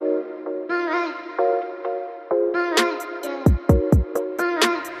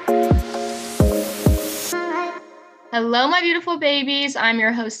Hello, my beautiful babies. I'm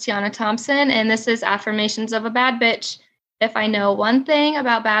your host, Tiana Thompson, and this is Affirmations of a Bad Bitch. If I know one thing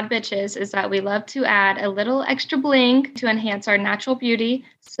about bad bitches is that we love to add a little extra bling to enhance our natural beauty.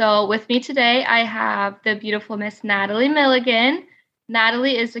 So with me today, I have the beautiful Miss Natalie Milligan.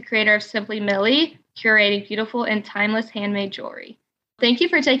 Natalie is the creator of Simply Millie, curating beautiful and timeless handmade jewelry. Thank you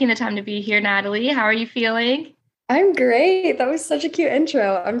for taking the time to be here, Natalie. How are you feeling? I'm great. That was such a cute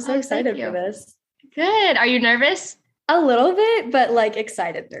intro. I'm so Thank excited for you. this. Good. Are you nervous? A little bit, but like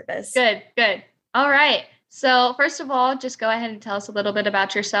excited, nervous. Good. All right. So first of all, just go ahead and tell us a little bit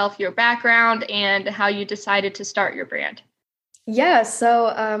about yourself, your background, and how you decided to start your brand. Yeah, so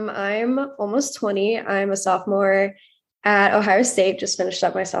I'm almost 20. I'm a sophomore at Ohio State, just finished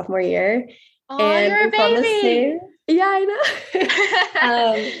up my sophomore year. Oh, And you're a we're from the baby. same, yeah, I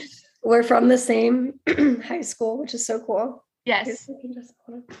know. We're from the same high school, which is so cool. Yes.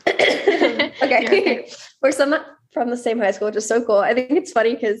 Okay. We're from the same high school, which is so cool. I think it's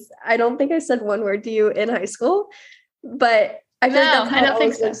funny because I don't think I said one word to you in high school, but I feel like that's how it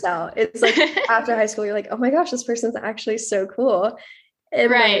always works out. It's like after high school, you're like, oh my gosh, this person's actually so cool. And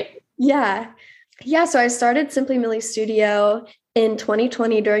right. Yeah. So I started Simply Millie Studio in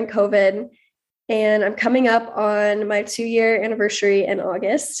 2020 during COVID, and I'm coming up on my 2-year anniversary in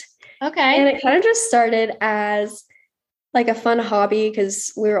August. Okay. And it kind of just started as like a fun hobby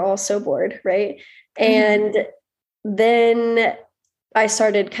because we were all so bored, right? And then I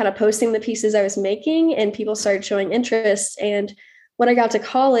started kind of posting the pieces I was making and people started showing interest. And when I got to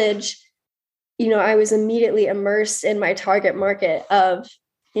college, I was immediately immersed in my target market of,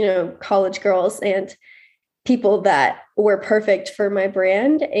 college girls and people that were perfect for my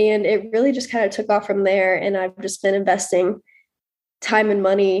brand. And it really just kind of took off from there. And I've just been investing time and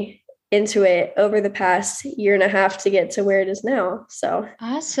money into it over the past year and a half to get to where it is now. So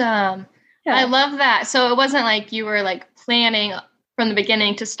awesome. Yeah. I love that. So it wasn't like you were like planning from the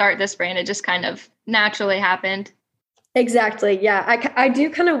beginning to start this brand. It just kind of naturally happened. Exactly. Yeah. I do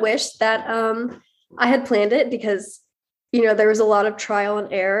kind of wish that I had planned it because, there was a lot of trial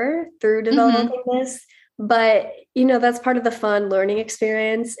and error through developing this, but, that's part of the fun learning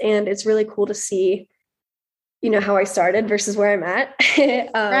experience. And it's really cool to see, how I started versus where I'm at.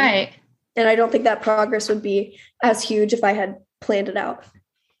 Right. And I don't think that progress would be as huge if I had planned it out.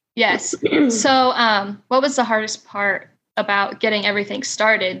 Yes. So what was the hardest part about getting everything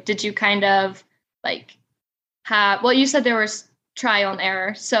started? Did you kind of like you said there was trial and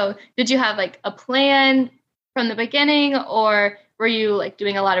error. So did you have like a plan from the beginning, or were you like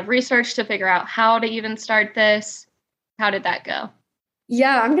doing a lot of research to figure out how to even start this? How did that go?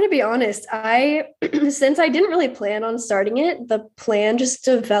 Yeah, I'm going to be honest. Since I didn't really plan on starting it, the plan just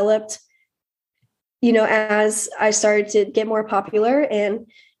developed, as I started to get more popular and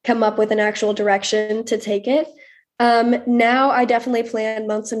come up with an actual direction to take it. Now I definitely plan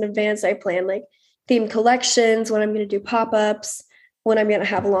months in advance. I plan like themed collections, when I'm going to do pop-ups, when I'm going to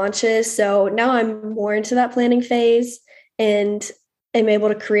have launches. So now I'm more into that planning phase and am able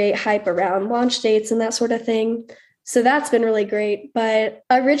to create hype around launch dates and that sort of thing. So that's been really great. But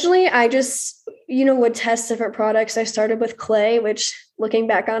originally I just, would test different products. I started with clay, which looking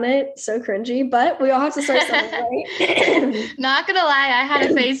back on it, so cringy, but we all have to start somewhere, right? Not gonna lie, I had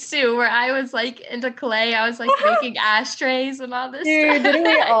a phase too where I was like into clay. I was like making ashtrays and all this stuff. Didn't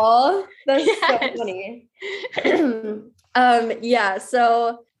we all? That's so funny. Yeah.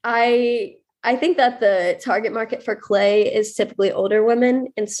 So I think that the target market for clay is typically older women.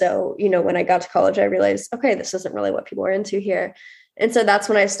 And so, when I got to college, I realized, okay, this isn't really what people are into here. And so that's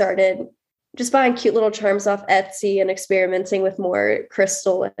when I started just buying cute little charms off Etsy and experimenting with more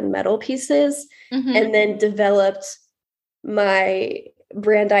crystal and metal pieces, and then developed my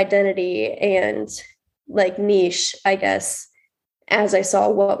brand identity and like niche, I guess, as I saw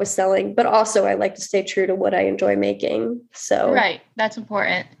what was selling. But also I like to stay true to what I enjoy making. So right. That's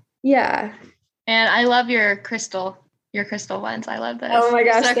important. Yeah. And I love your crystal ones. I love those. Oh my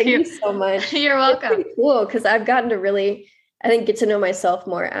gosh, so thank you so much. You're welcome. It's pretty cool because I've gotten to really, I think, get to know myself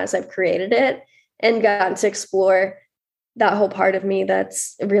more as I've created it and gotten to explore that whole part of me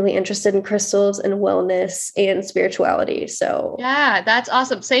that's really interested in crystals and wellness and spirituality. So yeah, that's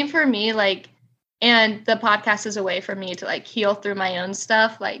awesome. Same for me. Like, and the podcast is a way for me to like heal through my own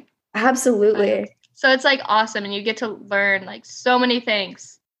stuff. Like, absolutely. So it's like awesome. And you get to learn like so many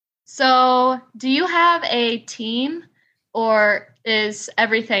things. So do you have a team, or is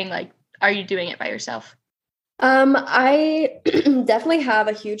everything like, are you doing it by yourself? I definitely have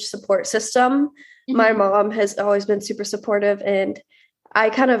a huge support system. My mom has always been super supportive, and I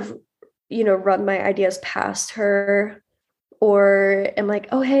kind of, run my ideas past her or am like,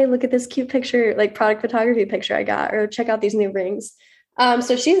 oh, hey, look at this cute picture, like product photography picture I got, or check out these new rings.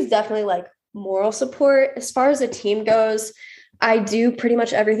 So she's definitely like moral support. As far as a team goes, I do pretty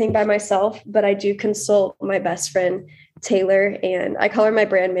much everything by myself, but I do consult my best friend, Taylor, and I call her my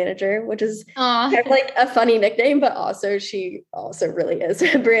brand manager, which is kind of like a funny nickname, but also she also really is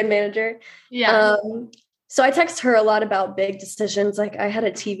a brand manager. Yeah. So I text her a lot about big decisions. Like I had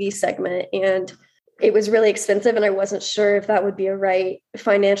a TV segment and it was really expensive and I wasn't sure if that would be a right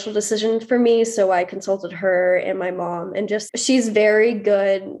financial decision for me. So I consulted her and my mom, and just, she's very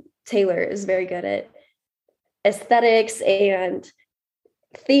good. Taylor is very good at aesthetics and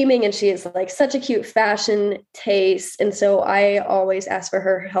theming, and she is like such a cute fashion taste. And so I always ask for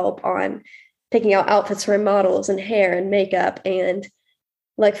her help on picking out outfits for models and hair and makeup. And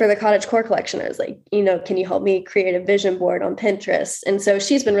like for the cottage core collection, I was like, can you help me create a vision board on Pinterest? And so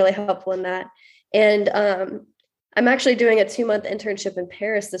she's been really helpful in that. And I'm actually doing a 2-month internship in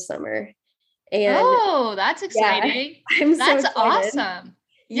Paris this summer. And that's exciting. Yeah, that's so awesome.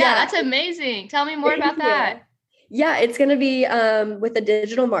 Yeah, that's amazing. Tell me more about that. Yeah, it's going to be with a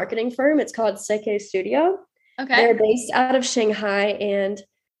digital marketing firm. It's called Seike Studio. Okay. They're based out of Shanghai. And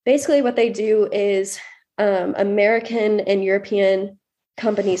basically what they do is American and European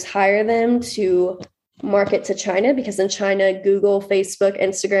companies hire them to market to China, because in China, Google, Facebook,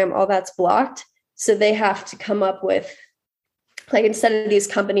 Instagram, all that's blocked. So they have to come up with, like, instead of these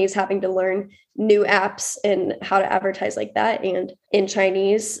companies having to learn new apps and how to advertise like that, and in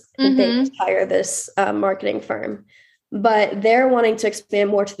Chinese, they hire this marketing firm. But they're wanting to expand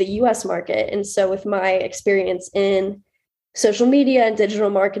more to the US market. And so with my experience in social media and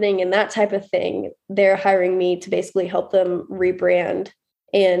digital marketing and that type of thing, they're hiring me to basically help them rebrand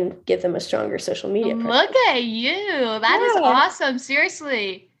and give them a stronger social media presence. Look at you. That is awesome.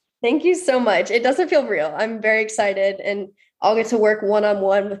 Seriously. Thank you so much. It doesn't feel real. I'm very excited, and I'll get to work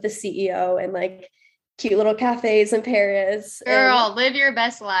one-on-one with the CEO and like cute little cafes in Paris. Girl, live your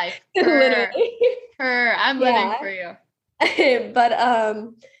best life. Literally. I'm living for you.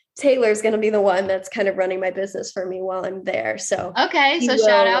 But Taylor's going to be the one that's kind of running my business for me while I'm there. So so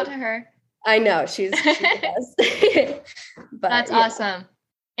shout out to her. I know she's the best. But that's awesome.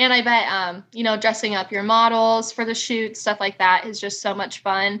 And I bet, dressing up your models for the shoot, stuff like that is just so much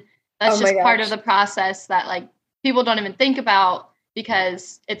fun. That's just part of the process that like people don't even think about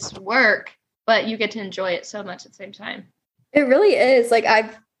because it's work, but you get to enjoy it so much at the same time. It really is. Like, I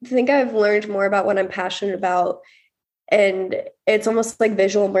think I've learned more about what I'm passionate about, and it's almost like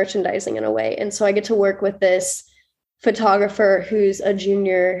visual merchandising in a way. And so I get to work with this photographer who's a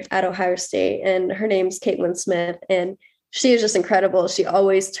junior at Ohio State, and her name's Caitlin Smith, and she is just incredible. She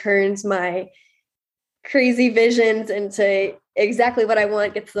always turns my crazy visions into exactly what I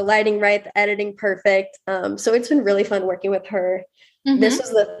want, gets the lighting right, the editing perfect. So it's been really fun working with her. This was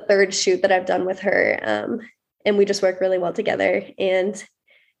the 3rd shoot that I've done with her. And we just work really well together. And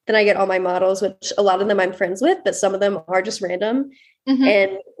then I get all my models, which a lot of them I'm friends with, but some of them are just random.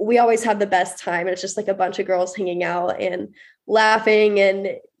 And we always have the best time. It's just like a bunch of girls hanging out and laughing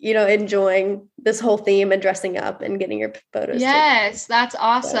and, enjoying this whole theme and dressing up and getting your photos. Yes, that's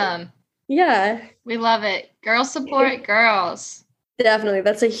awesome. So, yeah. We love it. Girls support girls. Definitely.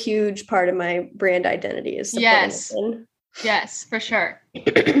 That's a huge part of my brand identity is supporting women. Yes, for sure.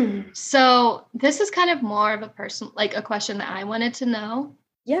 So this is kind of more of a question that I wanted to know.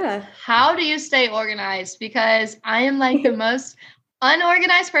 Yeah. How do you stay organized? Because I am like the most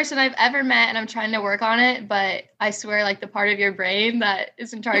unorganized person I've ever met, and I'm trying to work on it, but I swear, like, the part of your brain that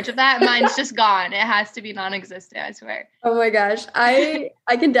is in charge of that, mine's just gone. It has to be non-existent, I swear. Oh my gosh. I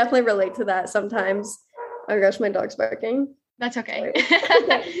can definitely relate to that sometimes. Oh gosh, my dog's barking. That's okay.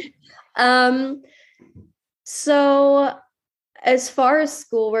 So as far as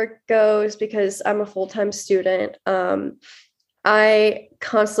schoolwork goes, because I'm a full-time student, I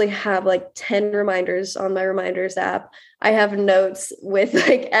constantly have like 10 reminders on my reminders app. I have notes with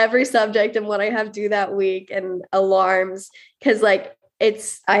like every subject and what I have due that week, and alarms, because like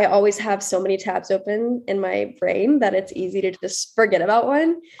I always have so many tabs open in my brain that it's easy to just forget about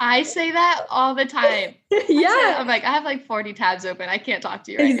one. I say that all the time. Yeah. I'm like, I have like 40 tabs open. I can't talk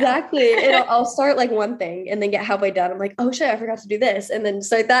to you right exactly. now. I'll start like one thing and then get halfway done. I'm like, oh shit, I forgot to do this. And then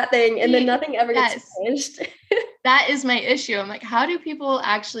start that thing. And then nothing ever gets finished. That is my issue. I'm like, how do people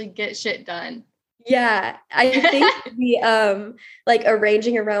actually get shit done? Yeah, I think the like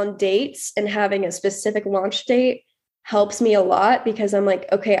arranging around dates and having a specific launch date helps me a lot, because I'm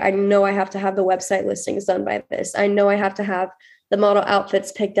like, okay, I know I have to have the website listings done by this. I know I have to have the model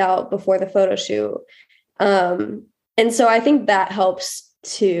outfits picked out before the photo shoot. And so I think that helps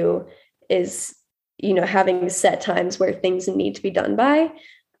too, is, having set times where things need to be done by.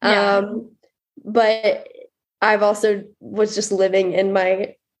 Yeah. But I've also was just living in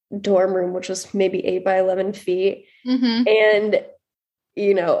my dorm room, which was maybe 8 by 11 feet. And,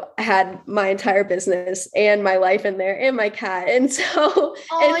 had my entire business and my life in there and my cat. And so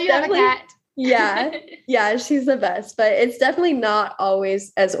oh, you have a cat. Yeah. Yeah. She's the best, but it's definitely not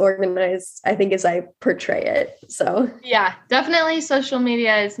always as organized, I think, as I portray it. So yeah, definitely social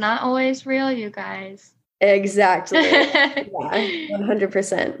media is not always real, you guys. Exactly. Yeah,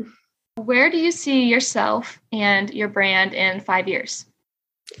 100%. Where do you see yourself and your brand in 5 years?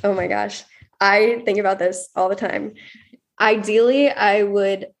 Oh my gosh. I think about this all the time. Ideally, I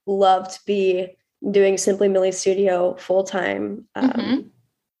would love to be doing Simply Millie Studio full-time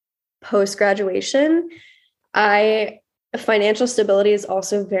post-graduation. Financial stability is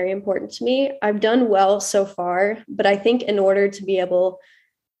also very important to me. I've done well so far, but I think in order to be able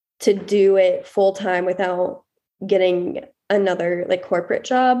to do it full-time without getting another like corporate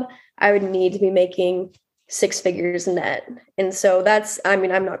job, I would need to be making 6 figures net. And so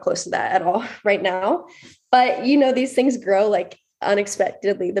I'm not close to that at all right now, but these things grow like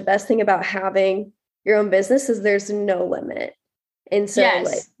unexpectedly. The best thing about having your own business is there's no limit. And so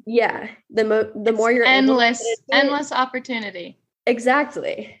the more you're endless opportunity.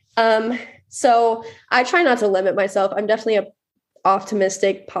 Exactly. So I try not to limit myself. I'm definitely a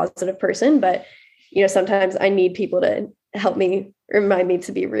optimistic, positive person, but sometimes I need people to help me, remind me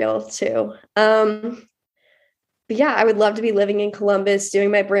to be real too. But yeah, I would love to be living in Columbus,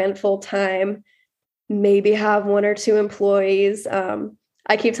 doing my brand full time, maybe have 1 or 2 employees.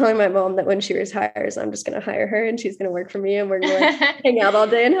 I keep telling my mom that when she retires, I'm just going to hire her and she's going to work for me and we're going to hang out all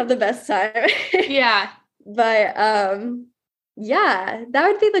day and have the best time. Yeah. But yeah, that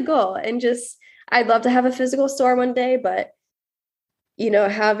would be the goal. And I'd love to have a physical store one day, but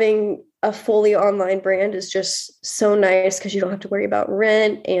having a fully online brand is just so nice because you don't have to worry about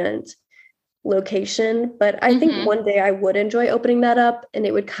rent and location. But I think one day I would enjoy opening that up and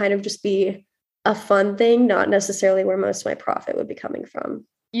it would kind of just be a fun thing, not necessarily where most of my profit would be coming from.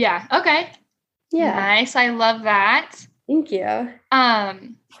 Yeah. Okay. Yeah. Nice. I love that. Thank you.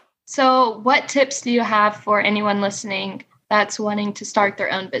 So what tips do you have for anyone listening that's wanting to start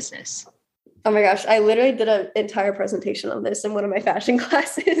their own business? Oh my gosh, I literally did an entire presentation on this in one of my fashion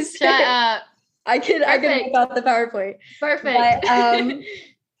classes. Shut up. I could make out the PowerPoint. Perfect. But,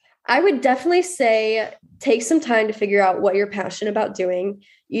 I would definitely say take some time to figure out what you're passionate about doing.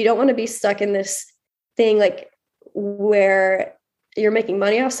 You don't want to be stuck in this thing like where you're making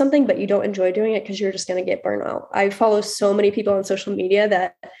money off something, but you don't enjoy doing it because you're just going to get burnt out. I follow so many people on social media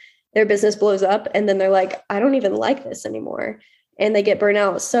that their business blows up and then they're like, I don't even like this anymore. And they get burnt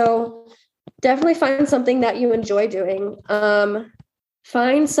out. So definitely find something that you enjoy doing.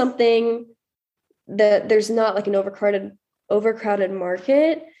 Find something that there's not like an overcrowded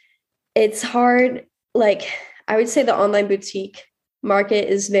market. It's hard. Like I would say the online boutique market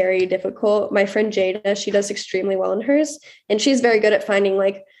is very difficult. My friend Jada, she does extremely well in hers and she's very good at finding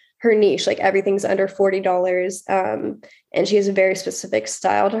like her niche, like everything's under $40. And she has a very specific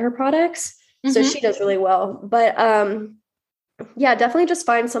style to her products. So she does really well, but, yeah, definitely just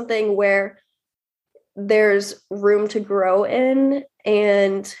find something where there's room to grow in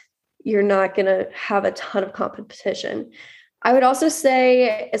and you're not going to have a ton of competition. I would also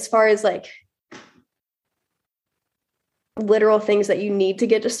say as far as like literal things that you need to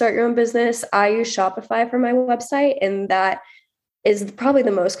get to start your own business, I use Shopify for my website, and that is probably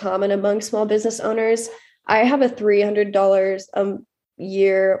the most common among small business owners. I have a $300 a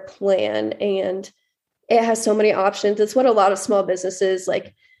year plan, and it has so many options. It's what a lot of small businesses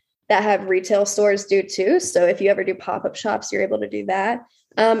like that have retail stores do too. So if you ever do pop-up shops, you're able to do that.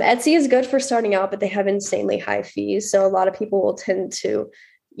 Etsy is good for starting out, but they have insanely high fees. So a lot of people will tend to,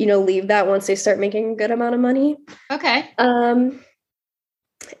 leave that once they start making a good amount of money. Okay. And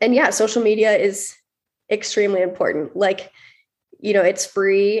yeah, social media is extremely important. Like, it's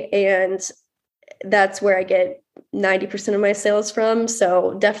free and that's where I get 90% of my sales from.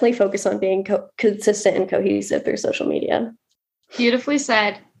 So definitely focus on being consistent and cohesive through social media. Beautifully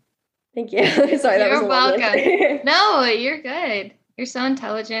said. Thank you. Sorry, that was a long welcome. No, you're good. You're so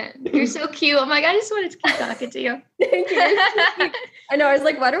intelligent. You're so cute. Oh my God, I just wanted to keep talking to you. Thank you. I know. I was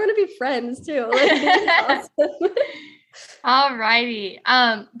like, why do I want to be friends too? Like, awesome. All righty.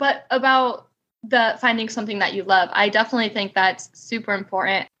 But about the finding something that you love, I definitely think that's super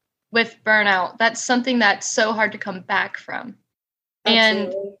important with burnout. That's something that's so hard to come back from.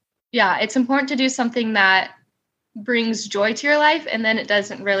 Absolutely. And yeah, it's important to do something that brings joy to your life, and then it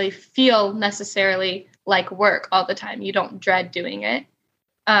doesn't really feel necessarily like work all the time. You don't dread doing it.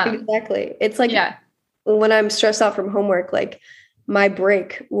 Exactly. It's like when I'm stressed out from homework, like my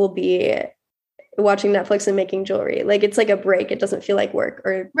break will be watching Netflix and making jewelry. Like it's like a break. It doesn't feel like work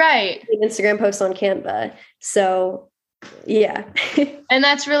or Right. an Instagram post on Canva. So yeah. And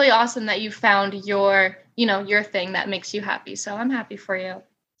that's really awesome that you found your thing that makes you happy. So I'm happy for you.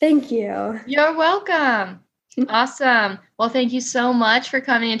 Thank you. You're welcome. Awesome. Well, thank you so much for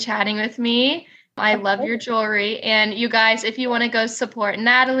coming and chatting with me. I love your jewelry. And you guys, if you want to go support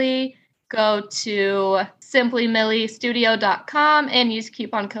Natalie, go to simplymilliestudio.com and use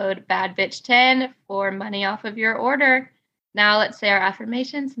coupon code BADBITCH10 for money off of your order. Now let's say our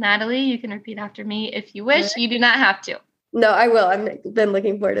affirmations. Natalie, you can repeat after me if you wish. You do not have to. No, I will. I've been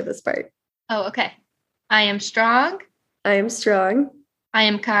looking forward to this part. Oh, okay. I am strong. I am strong. I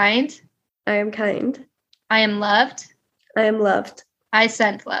am kind. I am kind. I am loved. I am loved. I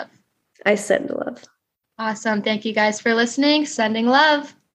send love. I send love. Awesome. Thank you guys for listening. Sending love.